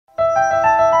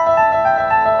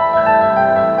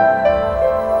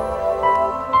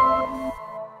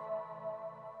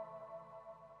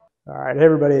Hey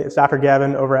everybody, it's Dr.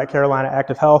 Gavin over at Carolina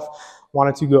Active Health.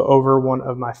 Wanted to go over one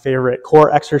of my favorite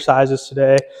core exercises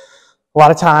today. A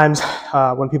lot of times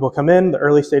when people come in, the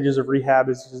early stages of rehab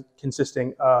is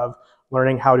consisting of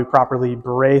learning how to properly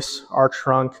brace our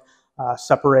trunk,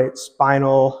 separate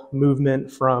spinal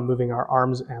movement from moving our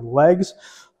arms and legs.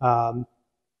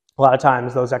 A lot of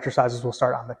times those exercises will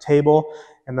start on the table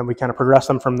and then we kind of progress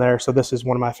them from there. So this is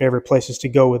one of my favorite places to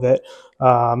go with it.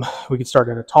 We could start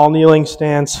in a tall kneeling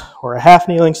stance or a half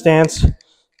kneeling stance.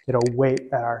 Get a weight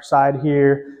at our side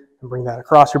here and bring that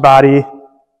across your body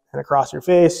and across your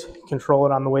face. Control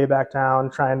it on the way back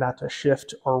down, trying not to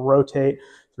shift or rotate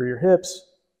through your hips.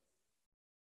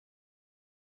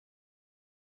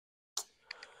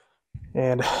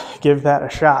 And give that a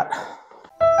shot.